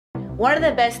One of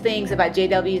the best things about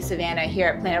JW Savannah here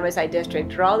at Planet Riverside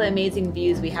District are all the amazing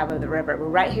views we have of the river. We're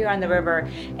right here on the river,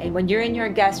 and when you're in your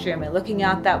guest room and looking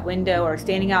out that window or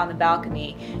standing out on the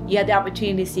balcony, you have the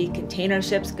opportunity to see container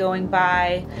ships going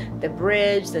by, the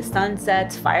bridge, the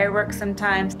sunsets, fireworks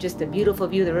sometimes, just a beautiful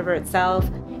view of the river itself.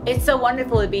 It's so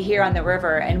wonderful to be here on the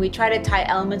river, and we try to tie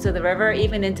elements of the river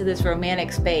even into this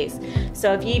romantic space.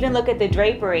 So if you even look at the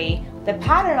drapery, the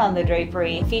pattern on the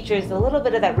drapery features a little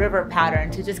bit of that river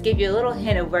pattern to just give you a little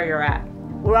hint of where you're at.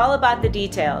 We're all about the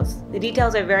details. The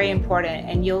details are very important,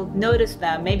 and you'll notice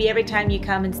them. Maybe every time you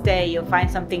come and stay, you'll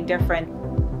find something different.